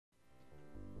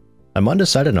I'm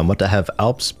undecided on what to have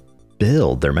Alps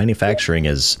build. Their manufacturing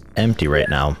is empty right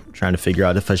now. I'm trying to figure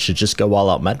out if I should just go all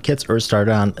out medkits or start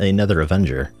on another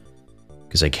Avenger.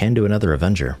 Because I can do another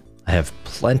Avenger. I have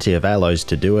plenty of alloys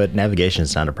to do it.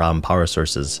 Navigation's not a problem. Power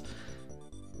sources,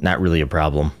 not really a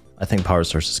problem. I think power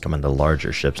sources come into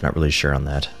larger ships. Not really sure on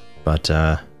that. But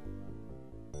I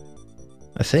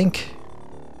think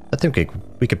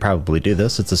we could probably do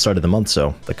this. It's the start of the month,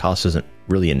 so the cost isn't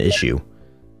really an issue.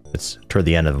 It's toward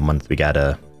the end of the month. We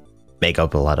gotta make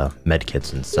up a lot of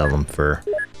medkits and sell them for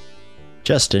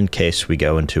just in case we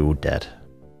go into debt.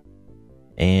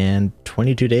 And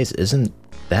 22 days isn't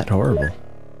that horrible.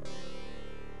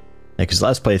 Because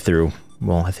last playthrough,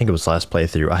 well, I think it was last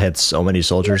playthrough, I had so many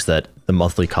soldiers that the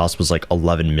monthly cost was like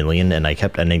 11 million, and I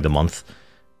kept ending the month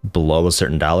below a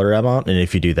certain dollar amount, and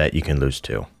if you do that, you can lose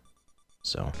too.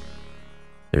 So,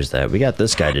 there's that. We got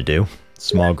this guy to do.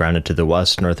 Small grounded to the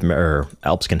west, North America,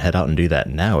 Alps can head out and do that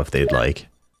now if they'd like.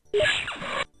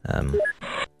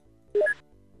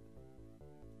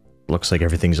 Looks like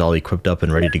everything's all equipped up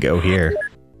and ready to go here.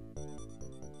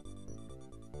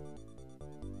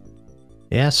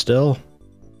 Yeah, still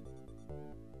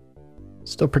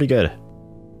pretty good.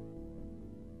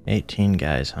 18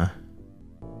 guys, huh?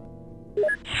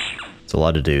 It's a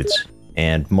lot of dudes.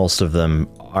 And most of them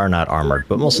are not armored,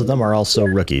 but most of them are also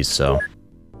rookies, so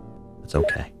it's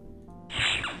okay.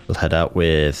 We'll head out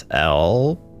with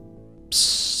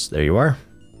Alps. There you are.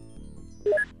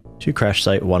 To Crash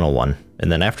Site 101.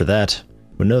 And then after that,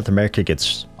 when North America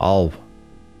gets all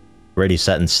ready,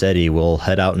 set, and steady, we'll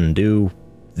head out and do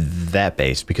that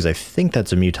base, because I think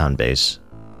that's a Muton base.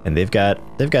 And they've got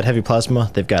heavy plasma,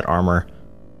 they've got armor.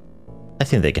 I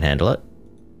think they can handle it.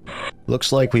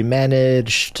 Looks like we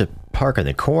managed to park in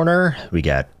the corner. We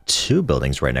got 2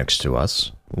 buildings right next to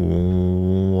us.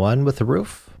 One with a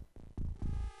roof.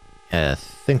 I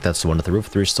think that's the one with the roof,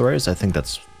 3 stories. I think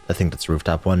that's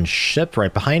rooftop. 1 ship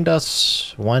right behind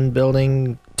us. 1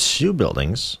 building, 2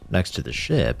 buildings next to the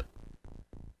ship.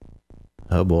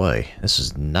 Oh boy, this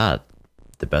is not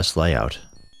the best layout.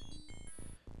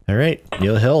 Alright,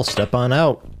 Neil Hill, step on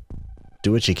out.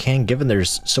 Do what you can, given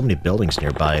there's so many buildings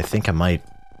nearby. I think I might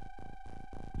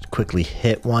quickly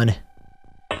hit 1,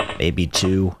 maybe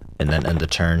 2, and then end the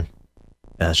turn.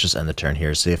 Let's just end the turn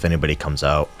here, see if anybody comes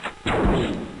out.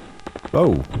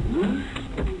 Oh!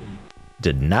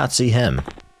 Did not see him.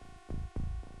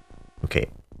 Okay,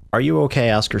 are you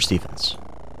okay, Oscar Stevens?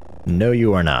 No,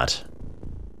 you are not.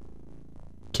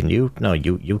 Can you? No,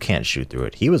 you can't shoot through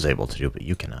it. He was able to do it, but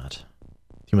you cannot.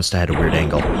 He must have had a weird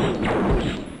angle.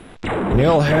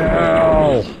 Neil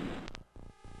Hill!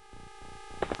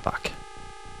 Fuck.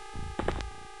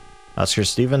 Oscar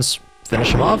Stevens,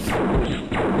 finish him off.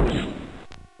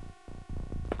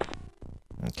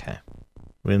 Okay.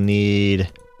 We need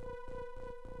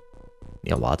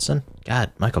Neil Watson?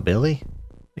 God, Michael Bailey?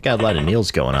 We got a lot of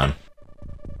Neils going on.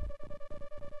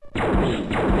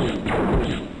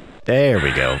 There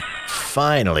we go.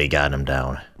 Finally got him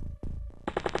down.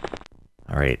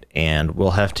 Alright, and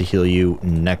we'll have to heal you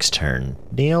next turn.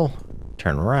 Neil,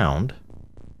 turn around.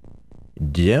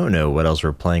 Don't know what else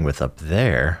we're playing with up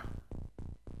there.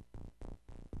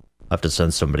 I'll have to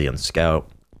send somebody on scout.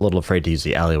 A little afraid to use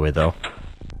the alleyway, though.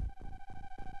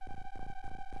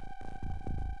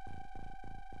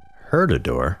 Heard a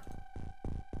door.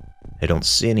 I don't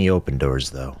see any open doors,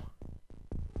 though.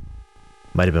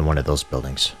 Might have been one of those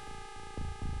buildings.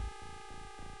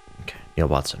 Okay, Neil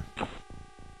Watson.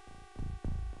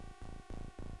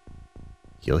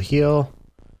 Heal, heal.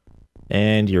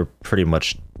 And you're pretty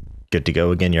much good to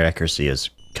go again. Your accuracy is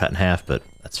cut in half, but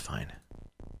that's fine.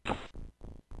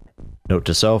 Note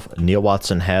to self, Neil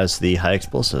Watson has the high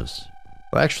explosives.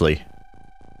 Well, actually,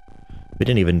 we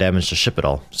didn't even damage the ship at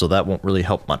all, so that won't really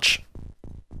help much.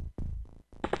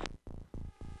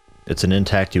 It's an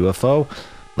intact UFO.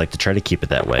 Like to try to keep it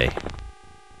that way.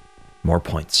 More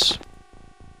points.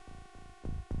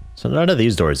 So none of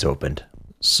these doors opened.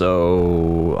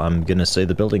 So I'm gonna say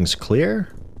the building's clear.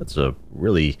 That's a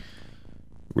really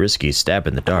risky stab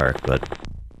in the dark, but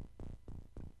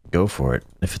go for it.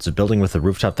 If it's a building with a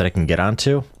rooftop that I can get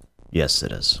onto, yes,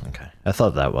 it is. Okay, I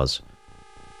thought that was.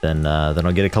 Then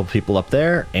I'll get a couple people up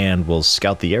there, and we'll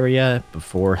scout the area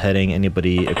before heading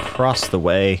anybody across the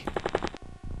way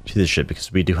to the ship,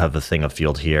 because we do have a thing of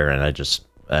field here, and I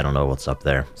don't know what's up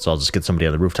there. So I'll just get somebody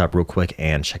on the rooftop real quick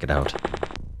and check it out.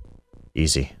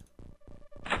 Easy.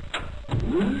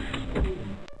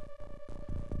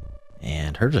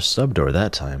 And heard a sub door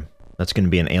that time. That's going to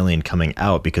be an alien coming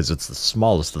out because it's the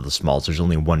smallest of the smalls. There's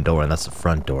only 1 door, and that's the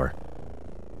front door.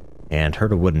 And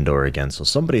heard a wooden door again. So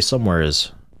somebody somewhere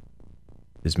is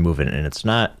moving, and it's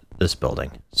not this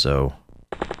building, so...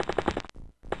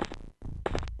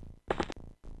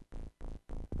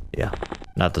 Yeah,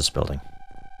 not this building.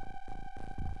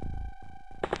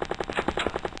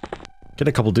 Get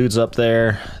a couple dudes up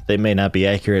there. They may not be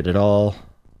accurate at all.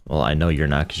 Well, I know you're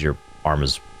not because your arm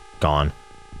is gone.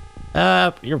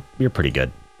 You're pretty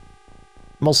good.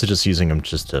 Mostly just using them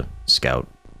just to scout.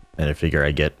 And I figure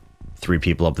I get 3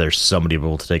 people up there, somebody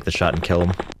able to take the shot and kill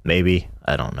them. Maybe.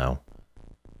 I don't know.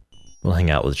 We'll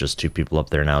hang out with just 2 people up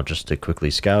there now just to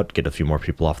quickly scout, get a few more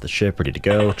people off the ship, ready to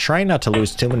go. Trying not to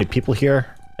lose too many people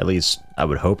here. At least, I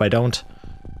would hope I don't.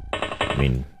 I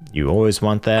mean, you always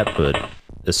want that, but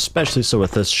especially so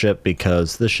with this ship,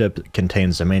 because this ship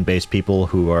contains the main base people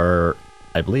who are,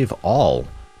 I believe, all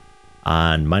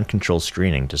on mind control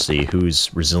screening to see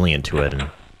who's resilient to it and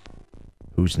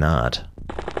who's not.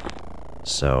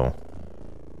 So,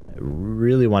 I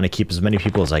really want to keep as many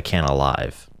people as I can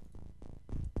alive.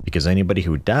 Because anybody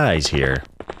who dies here,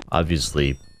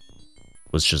 obviously,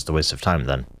 was just a waste of time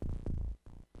then.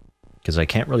 Because I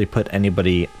can't really put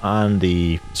anybody on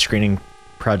the screening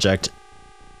project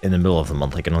in the middle of the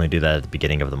month. I can only do that at the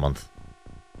beginning of the month.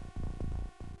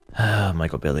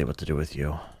 Michael Bailey, what to do with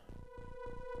you?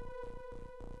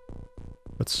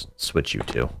 Let's switch you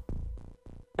two.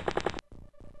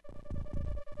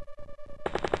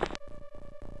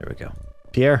 There we go.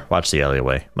 Pierre, watch the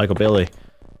alleyway. Michael Bailey,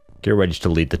 get ready to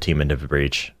lead the team into the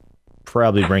breach.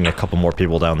 Probably bring a couple more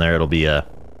people down there. It'll be a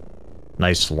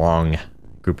nice long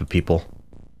group of people.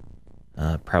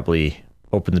 Probably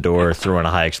open the door, throw in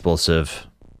a high explosive.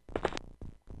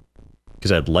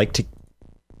 Because I'd like to...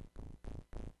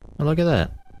 Oh, look at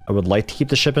that. I would like to keep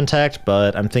the ship intact,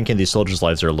 but I'm thinking these soldiers'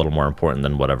 lives are a little more important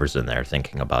than whatever's in there,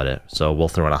 thinking about it. So we'll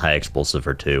throw in a high explosive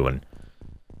or 2, and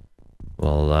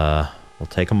we'll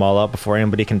take them all out before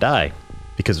anybody can die.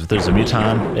 Because if there's a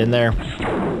muton in there,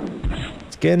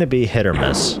 it's gonna be hit or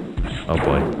miss. Oh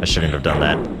boy, I shouldn't have done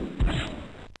that.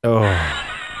 Oh.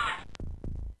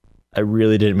 I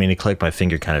really didn't mean to click, my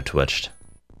finger kind of twitched.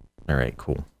 Alright,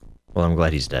 cool. Well, I'm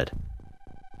glad he's dead.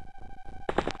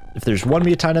 If there's one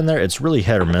muton in there, it's really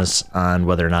hit or miss on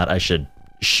whether or not I should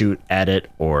shoot at it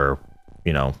or,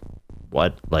 you know,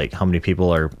 what? Like, how many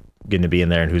people are going to be in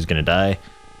there and who's going to die.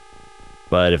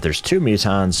 But if there's 2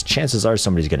 mutons, chances are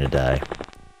somebody's going to die.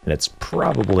 And it's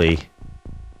probably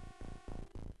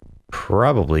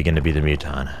going to be the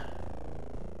muton.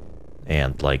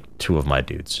 And, like, 2 of my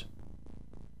dudes.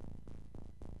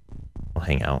 I'll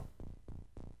hang out.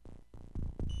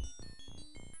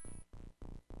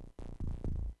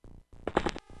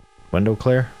 Window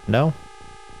clear? No?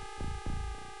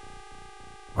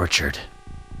 Orchard.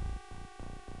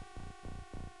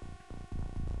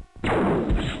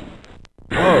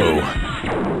 Whoa!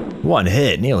 One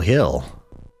hit, Neil Hill.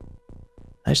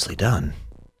 Nicely done.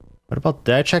 What about,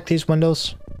 did I check these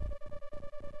windows?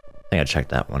 I think I checked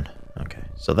that one. Okay,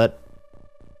 so that...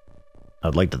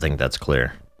 I'd like to think that's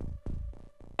clear.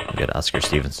 I'll get Oscar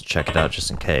Stevens to check it out just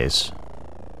in case.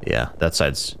 Yeah, that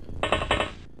side's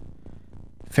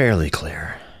fairly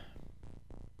clear.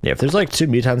 Yeah, if there's like 2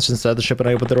 mutants inside the ship and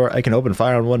I open the door, I can open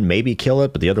fire on one, maybe kill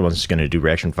it, but the other one's just going to do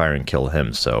reaction fire and kill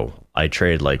him. So I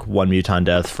trade like 1 mutant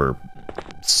death for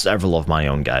several of my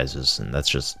own guys', and that's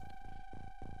just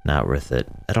not worth it.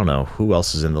 I don't know who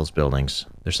else is in those buildings.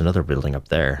 There's another building up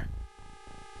there.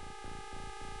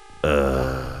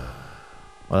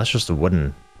 Well, that's just a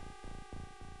wooden...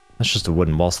 That's just a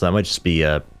wooden wall, so that might just be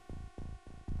a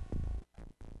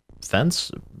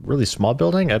fence? Really small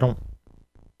building? I don't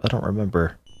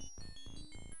remember.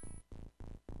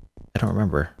 I don't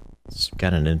remember. It's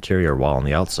got an interior wall on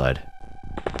the outside.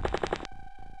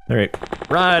 Alright,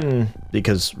 run!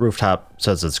 Because rooftop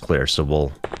says it's clear, so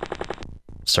we'll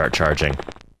start charging.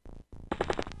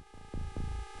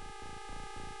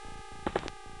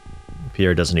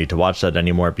 Pierre doesn't need to watch that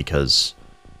anymore because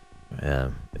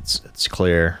it's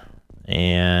clear.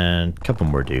 And a couple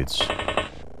more dudes.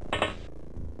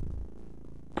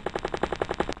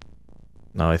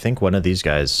 No, I think one of these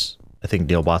guys, I think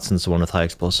Neil Watson's the one with high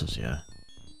explosives, yeah.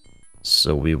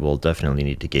 So we will definitely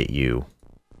need to get you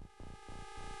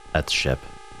at the ship.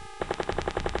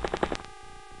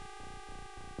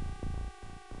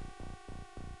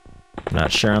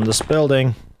 Not sure on this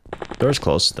building. Door's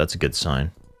closed, that's a good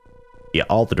sign. Yeah,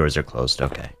 all the doors are closed,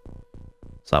 okay.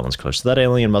 So that one's closed. So that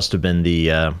alien must have been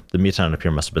the mutant up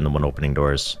here must have been the one opening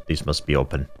doors. These must be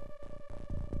open.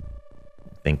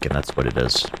 I'm thinking that's what it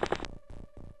is.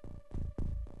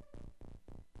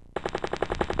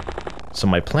 So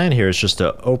my plan here is just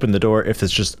to open the door. If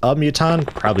it's just a mutant,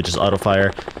 probably just auto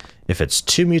fire. If it's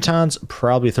 2 mutants,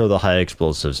 probably throw the high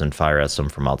explosives and fire at some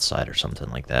from outside or something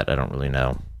like that. I don't really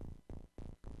know.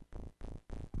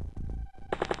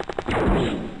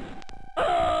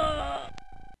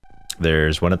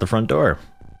 There's one at the front door.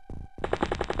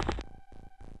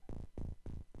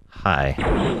 Hi.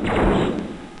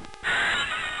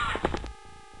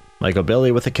 Michael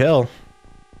Billy with a kill.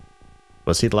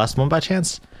 Was he the last one by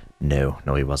chance? No,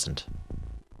 he wasn't.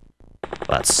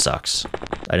 Well, that sucks.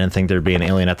 I didn't think there'd be an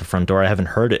alien at the front door. I haven't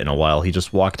heard it in a while. He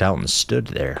just walked out and stood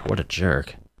there. What a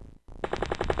jerk.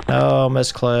 No,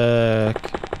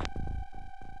 misclick.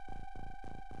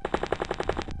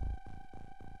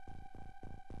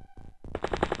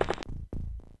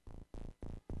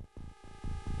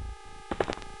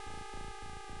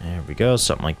 There we go,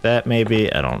 something like that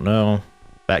maybe, I don't know.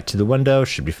 Back to the window,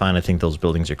 should be fine. I think those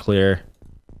buildings are clear.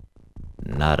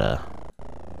 Nada.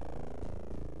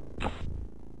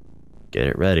 Get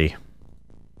it ready.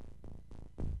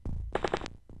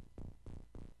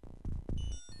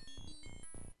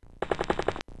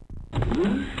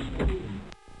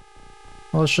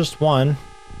 Well, it's just one.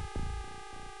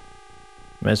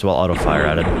 Might as well auto-fire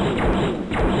at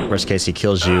it. Worst case, he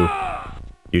kills you,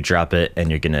 you drop it, and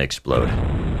you're gonna explode.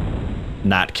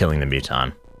 Not killing the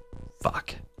muton.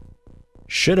 Fuck.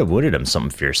 Should've wounded him something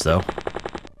fierce, though.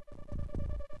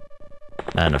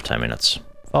 Not enough time minutes.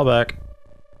 Fall back.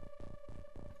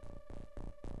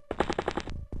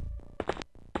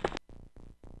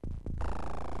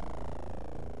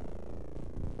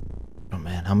 Oh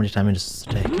man, how many time minutes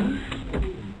does it take?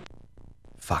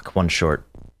 Fuck, one short.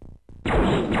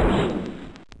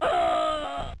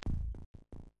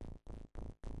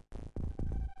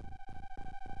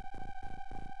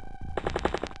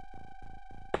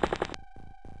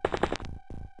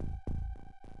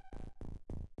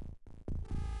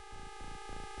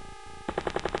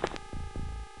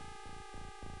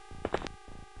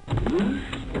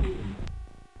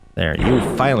 There, you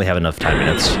finally have enough time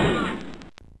minutes.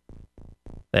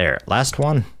 There, last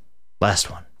one.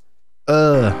 Last one.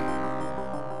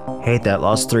 Hate that,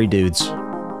 lost 3 dudes.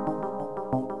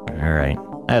 Alright,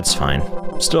 that's fine.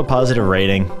 Still positive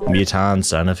rating.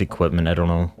 Mutons, not enough equipment, I don't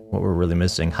know what we're really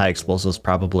missing. High explosives,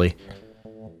 probably.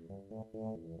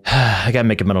 I gotta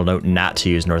make a mental note not to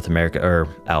use North America, or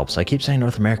Alps. I keep saying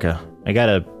North America. I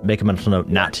gotta make a mental note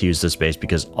not to use this base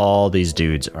because all these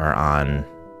dudes are on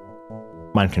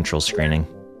mind control screening.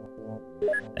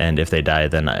 And if they die,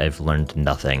 then I've learned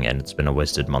nothing and it's been a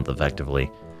wasted month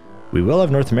effectively. We will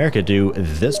have North America do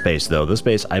this base though. This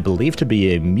base I believe to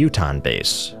be a muton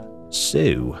base.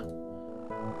 So,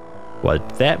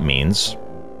 what that means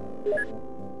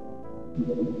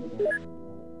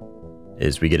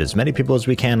is we get as many people as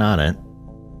we can on it.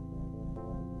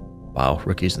 Wow,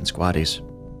 rookies and squaddies.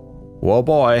 Whoa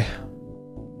boy.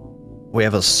 We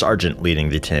have a sergeant leading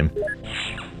the team.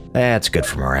 That's good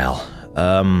for morale.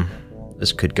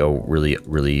 This could go really,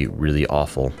 really, really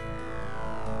awful.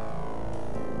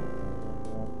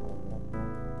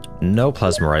 No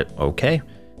plasma rifle. Okay.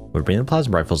 We're bringing the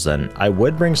plasma rifles then. I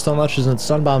would bring stun launchers and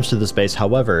stun bombs to this base.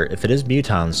 However, if it is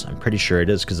mutons, I'm pretty sure it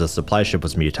is because the supply ship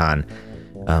was muton.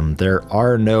 There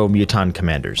are no muton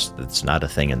commanders. That's not a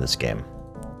thing in this game.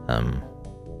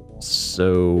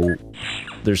 So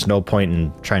there's no point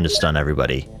in trying to stun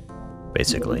everybody,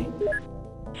 basically.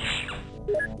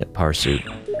 Yep, power suit.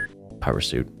 Power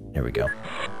suit. There we go.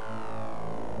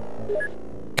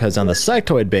 Because on the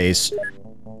sectoid base,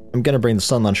 I'm gonna bring the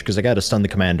stun launcher because I gotta stun the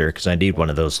commander because I need one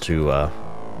of those to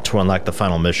unlock the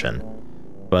final mission.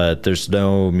 But there's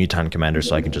no muton commander,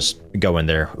 so I can just go in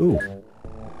there. Ooh.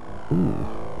 Ooh.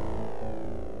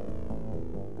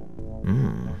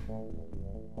 Hmm.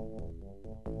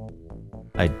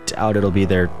 I doubt it'll be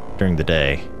there during the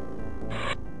day.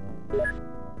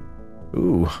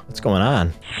 Ooh, what's going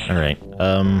on? Alright,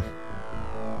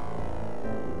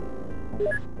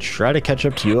 try to catch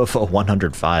up to UFO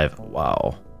 105.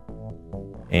 Wow.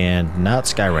 And not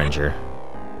Sky Ranger.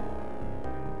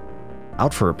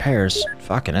 Out for repairs?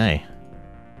 Fucking A.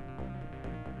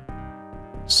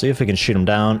 See if we can shoot him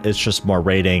down. It's just more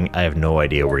raiding. I have no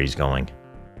idea where he's going.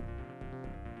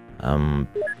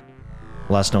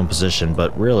 Last known position,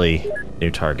 but really,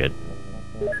 new target.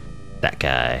 That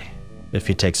guy. If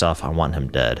he takes off, I want him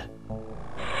dead.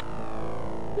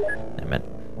 Damn it.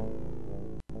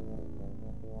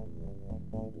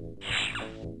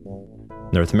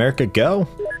 North America, go!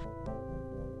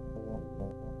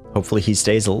 Hopefully he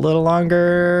stays a little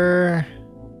longer.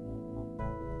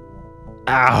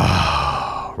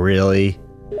 Ow! Really?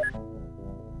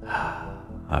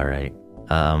 Alright.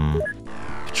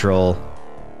 Patrol.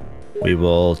 We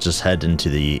will just head into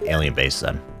the alien base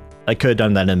then. I could have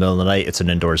done that in the middle of the night. It's an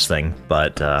indoors thing,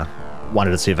 but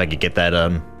wanted to see if I could get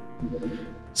that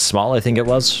small, I think it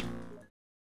was.